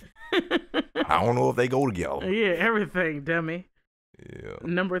 I don't know if they go together. Yeah, everything, dummy. Yeah.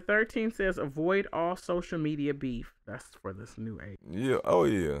 Number 13 says avoid all social media beef. That's for this new age. Yeah. Oh,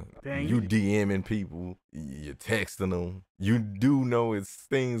 yeah. Dang. You DMing people. You're texting them. You do know it's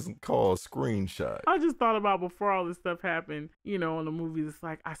things called screenshot. I just thought about before all this stuff happened, you know, in the movies, it's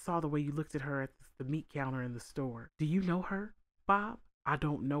like, I saw the way you looked at her at the meat counter in the store. Do you know her, Bob? I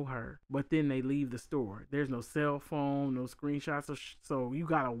don't know her. But then they leave the store. There's no cell phone, no screenshots. So you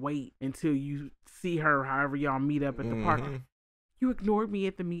got to wait until you see her, however y'all meet up at the park. You ignored me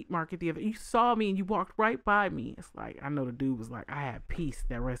at the meat market you saw me and you walked right by me. It's like, I know the dude was like, I had peace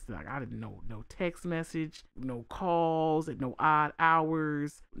that rest of I didn't know no text message, no calls at no odd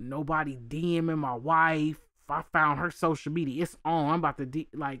hours, nobody DMing my wife. If I found her social media, it's on. I'm about to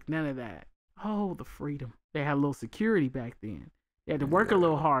none of that. Oh, the freedom. They had a little security back then. They had to work a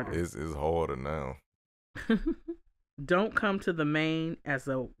little harder. It's harder now. Don't come to the main as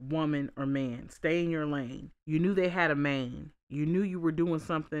a woman or man. Stay in your lane. You knew they had a main. You knew you were doing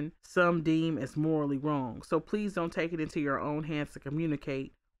something some deem as morally wrong. So please don't take it into your own hands to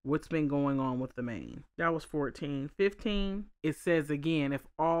communicate what's been going on with the main. That was 14. 15, it says again, if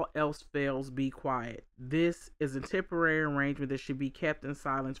all else fails, be quiet. This is a temporary arrangement that should be kept in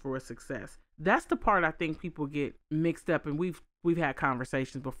silence for a success. That's the part I think people get mixed up, and we've had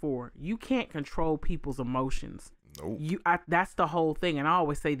conversations before. You can't control people's emotions. Nope. That's the whole thing. And I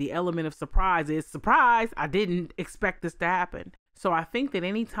always say the element of surprise is surprise. I didn't expect this to happen. So I think that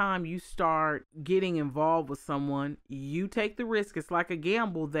anytime you start getting involved with someone, you take the risk. It's like a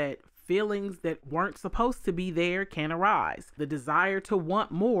gamble that feelings that weren't supposed to be there can arise. The desire to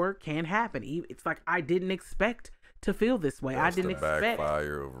want more can happen. It's like, I didn't expect to feel this way. That's I didn't the expect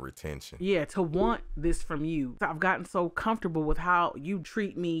backfire of retention. Yeah, to want this from you. I've gotten so comfortable with how you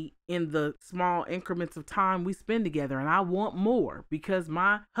treat me in the small increments of time we spend together, and I want more because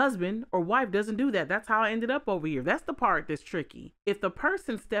my husband or wife doesn't do that. That's how I ended up over here. That's the part that's tricky. If the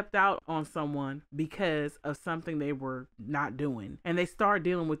person stepped out on someone because of something they were not doing and they start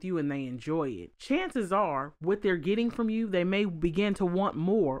dealing with you and they enjoy it, chances are what they're getting from you, they may begin to want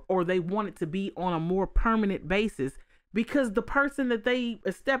more, or they want it to be on a more permanent basis, because the person that they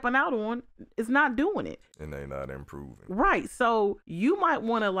are stepping out on is not doing it. And they not improving. Right. So you might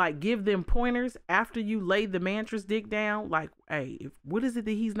want to like give them pointers after you lay the Mantress dick down. Like, hey, what is it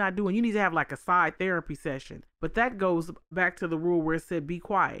that he's not doing? You need to have like a side therapy session. But that goes back to the rule where it said be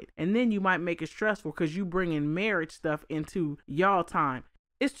quiet. And then you might make it stressful because you bring in marriage stuff into y'all time.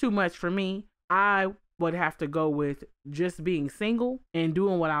 It's too much for me. I would have to go with just being single and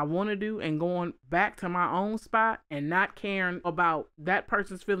doing what I want to do and going back to my own spot and not caring about that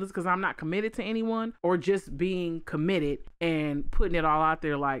person's feelings because I'm not committed to anyone, or just being committed and putting it all out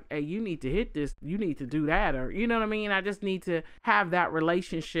there like, hey, you need to hit this, you need to do that, or you know what I mean? I just need to have that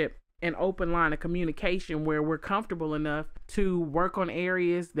relationship, an open line of communication where we're comfortable enough to work on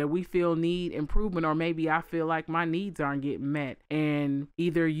areas that we feel need improvement, or maybe I feel like my needs aren't getting met, and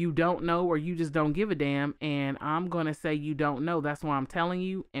either you don't know or you just don't give a damn, and I'm gonna say you don't know. That's why I'm telling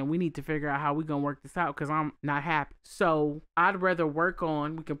you, and we need to figure out how we're gonna work this out because I'm not happy. So I'd rather work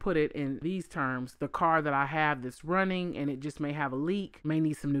on, we can put it in these terms, the car that I have that's running and it just may have a leak, may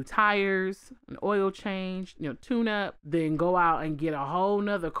need some new tires, an oil change, tune up, then go out and get a whole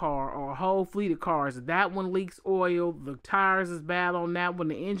nother car or a whole fleet of cars. That one leaks oil, the tires is bad on that one,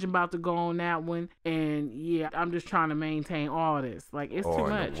 the engine about to go on that one, and yeah, I'm just trying to maintain all this. Like, it's too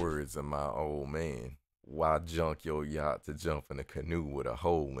much. In the words of my old man, why junk your yacht to jump in a canoe with a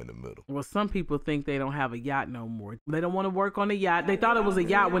hole in the middle? Well, some people think they don't have a yacht no more. They don't want to work on the yacht. They thought it was a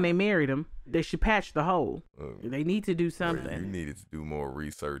yacht when they married him. They should patch the hole. They need to do something. You needed to do more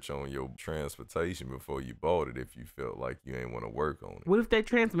research on your transportation before you bought it if you felt like you ain't want to work on it. What if their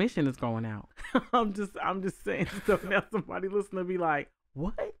transmission is going out? I'm just saying stuff now. Somebody listening to be like,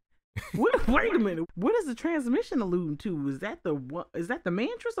 what? Wait a minute. What is the transmission alluding to? Is that the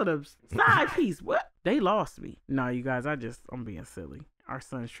Mantress or the side piece? What? They lost me. No, you guys, I'm being silly. Our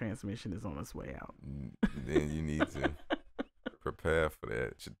son's transmission is on its way out. Then you need to prepare for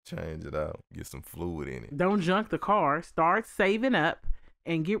that. Change it out. Get some fluid in it. Don't junk the car. Start saving up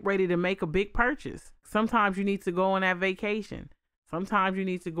and get ready to make a big purchase. Sometimes you need to go on that vacation. Sometimes you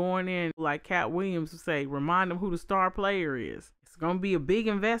need to go in there and, like Cat Williams would say, remind them who the star player is. It's going to be a big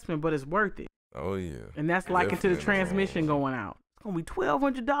investment, but it's worth it. Oh, yeah. And that's like into the transmission going out. It's going to be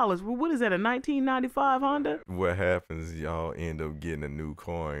 $1,200. Well, what is that, a 1995 Honda? What happens, y'all end up getting a new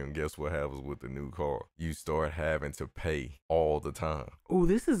car, and guess what happens with the new car? You start having to pay all the time. Oh,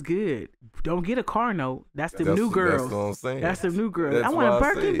 this is good. Don't get a car note. That's the new girls. That's what I'm saying. That's the new girls. I want a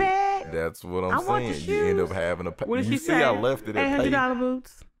Birkin bag. That's what I'm saying. You end up having to pay. What did you she see say? I left it at $800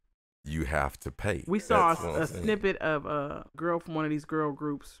 boots. You have to pay. We saw a snippet of a girl from one of these girl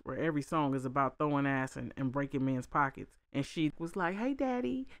groups where every song is about throwing ass and breaking men's pockets. And she was like, hey,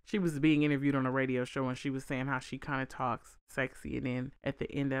 daddy. She was being interviewed on a radio show, and she was saying how she kind of talks sexy. And then at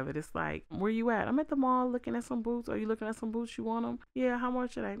the end of it, it's like, where you at? I'm at the mall looking at some boots. Are you looking at some boots? You want them? Yeah, how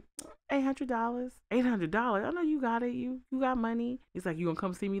much are they? $800. $800? I know you got it. You got money. He's like, you gonna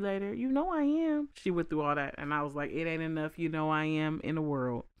come see me later? You know I am. She went through all that. And I was like, it ain't enough. You know I am in the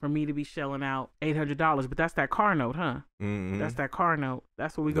world for me to be shelling out $800. But that's that car note, huh? Mm-hmm. That's that car note.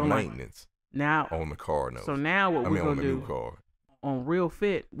 That's what we the gonna maintenance. Now on the car notes. So now what we're gonna do new car. On Real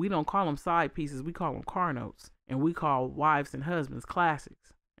Fit, we don't call them side pieces, we call them car notes. And we call wives and husbands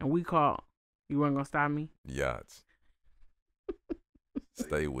classics. And we call, you weren't gonna stop me? Yachts.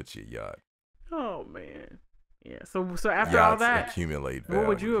 Stay with your yacht. Oh man. Yeah. So after Yachts all that, accumulate value. What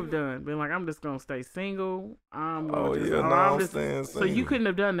would you have done? Been like, I'm just gonna stay single. I'm staying So you couldn't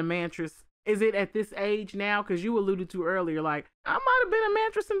have done the Mantress. Is it at this age now? Because you alluded to earlier, like, I might have been a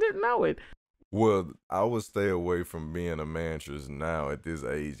Mantress and didn't know it. Well, I would stay away from being a Mantress now at this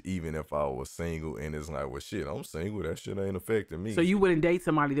age, even if I was single. And it's like, well, shit, I'm single. That shit ain't affecting me. So you wouldn't date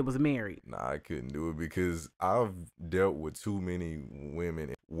somebody that was married? Nah, I couldn't do it because I've dealt with too many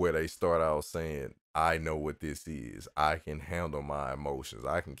women where they start out saying, I know what this is. I can handle my emotions.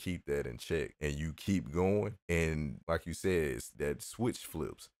 I can keep that in check. And you keep going. And like you said, it's that switch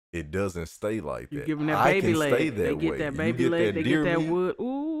flips. It doesn't stay like that. You give them that baby leg. Stay that they get way. that baby leg. They get that meat. wood.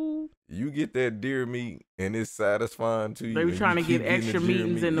 Ooh. You get that deer meat and it's satisfying to you. They were trying to get extra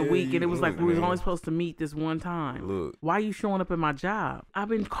meetings in the week, and it was like we was only supposed to meet this one time. Look, why are you showing up at my job? I've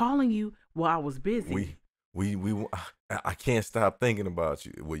been calling you while I was busy. I can't stop thinking about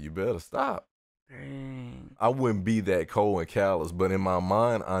you. Well, you better stop. Dang. I wouldn't be that cold and callous, but in my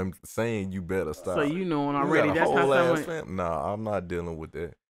mind, I'm saying you better stop. So you knowing already that's how someone. Nah, I'm not dealing with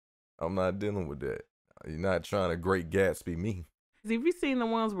that. I'm not dealing with that. You're not trying to Great Gatsby me. If you seen the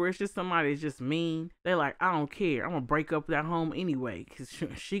ones where it's just somebody that's just mean, they're like, I don't care. I'm going to break up that home anyway because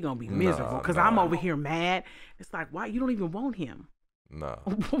she going to be miserable because I'm over here mad. It's like, why? You don't even want him. Nah.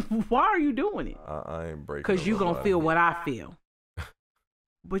 Why are you doing it? I ain't breaking up. Because you going to feel what I feel.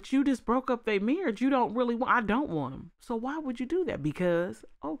 But you just broke up their marriage. You don't really want, I don't want him. So why would you do that? Because,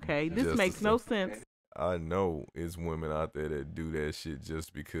 okay, this just makes no sense. I know it's women out there that do that shit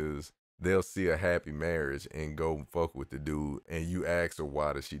just because they'll see a happy marriage and go fuck with the dude, and you ask her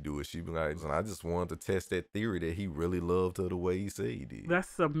why does she do it. She be like, I just wanted to test that theory that he really loved her the way he said he did. That's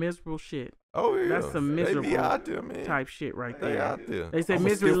some miserable shit. Oh yeah, that's some miserable they be out there, man. Type shit right there. They out there. They say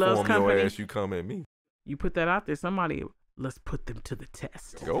misery loves company. Your ass, you come at me. You put that out there, somebody, let's put them to the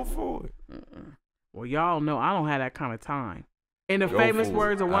test. Go for it. Well, y'all know I don't have that kind of time. In the famous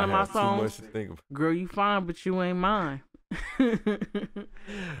words of one of my songs, girl, you fine, but you ain't mine.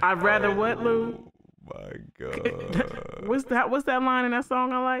 I'd rather what, Lou? My God. What's that line in that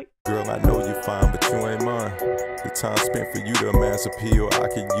song I like? Girl, I know you fine, but you ain't mine. The time spent for you to amass appeal, I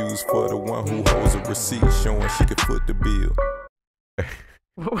could use for the one who holds a receipt showing she could foot the bill.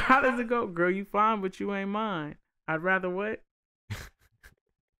 How does it go? Girl, you fine, but you ain't mine. I'd rather what?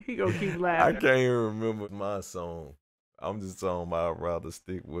 He gonna keep laughing. I can't even remember my song. I'm just talking about I'd rather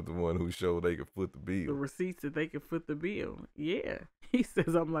stick with the one who showed they could foot the bill. The receipts that they could foot the bill. Yeah. He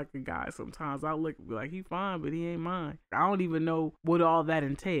says I'm like a guy sometimes. I look like he fine, but he ain't mine. I don't even know what all that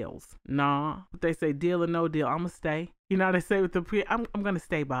entails. Nah. But they say deal or no deal, I'ma stay. You know how they say with the I'm gonna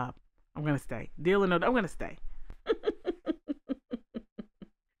stay, Bob. I'm gonna stay. Deal or no, I'm gonna stay.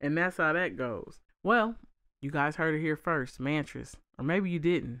 And that's how that goes. Well, you guys heard it here first, Mantress. Or maybe you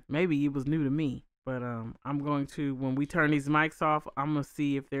didn't. Maybe it was new to me. But I'm going to, when we turn these mics off, I'm going to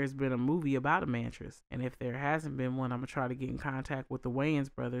see if there's been a movie about a Mantress. And if there hasn't been one, I'm going to try to get in contact with the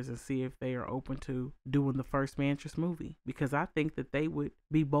Wayans brothers and see if they are open to doing the first Mantress movie. Because I think that they would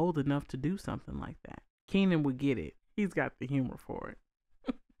be bold enough to do something like that. Keenan would get it. He's got the humor for it.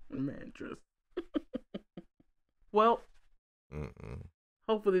 Mantress. Well,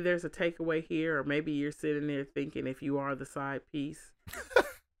 hopefully there's a takeaway here. Or maybe you're sitting there thinking if you are the side piece.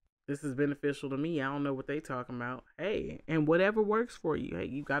 This is beneficial to me. I don't know what they talking about. Hey, and whatever works for you. Hey,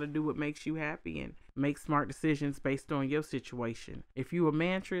 you got to do what makes you happy and make smart decisions based on your situation. If you a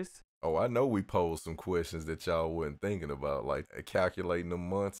Mantress. Oh, I know we posed some questions that y'all weren't thinking about, like calculating the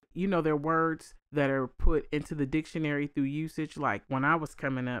months. You know, there are words that are put into the dictionary through usage. Like when I was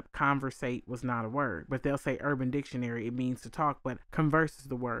coming up, conversate was not a word, but they'll say Urban Dictionary, it means to talk, but converse is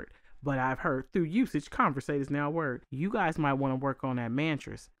the word. But I've heard through usage, conversate is now a word. You guys might want to work on that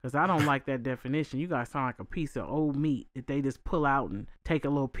Mantress because I don't like that definition. You guys sound like a piece of old meat that they just pull out and take a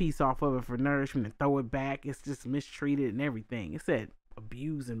little piece off of it for nourishment and throw it back. It's just mistreated and everything. It said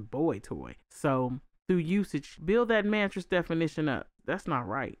abuse and boy toy. So through usage, build that Mantress definition up. That's not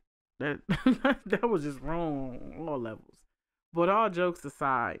right. That was just wrong on all levels. But all jokes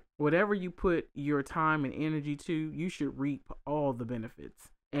aside, whatever you put your time and energy to, you should reap all the benefits.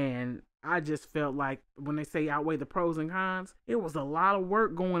 And I just felt like when they say outweigh the pros and cons, it was a lot of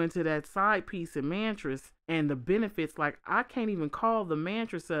work going into that side piece of Mantress and the benefits. Like I can't even call the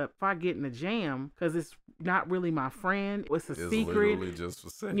Mantress up if I get in a jam because it's not really my friend. It's a secret. Literally just for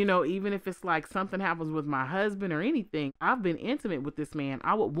sex. You know, even if it's like something happens with my husband or anything, I've been intimate with this man.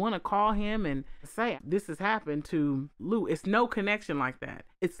 I would want to call him and say, this has happened to Lou. It's no connection like that.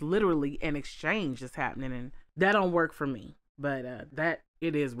 It's literally an exchange that's happening, and that don't work for me. But that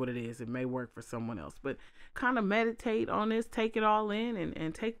it is what it is. It may work for someone else. But kind of meditate on this, take it all in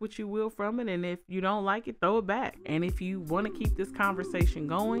and take what you will from it. And if you don't like it, throw it back. And if you want to keep this conversation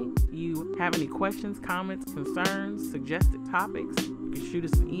going, you have any questions, comments, concerns, suggested topics, you can shoot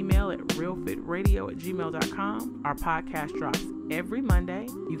us an email at realfitradio@gmail.com. Our podcast drops every Monday.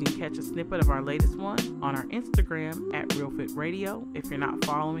 You can catch a snippet of our latest one on our Instagram at RealFitRadio. If you're not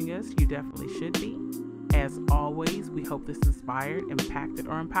following us, you definitely should be. As always, we hope this inspired, impacted,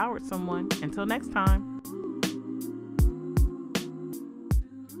 or empowered someone. Until next time.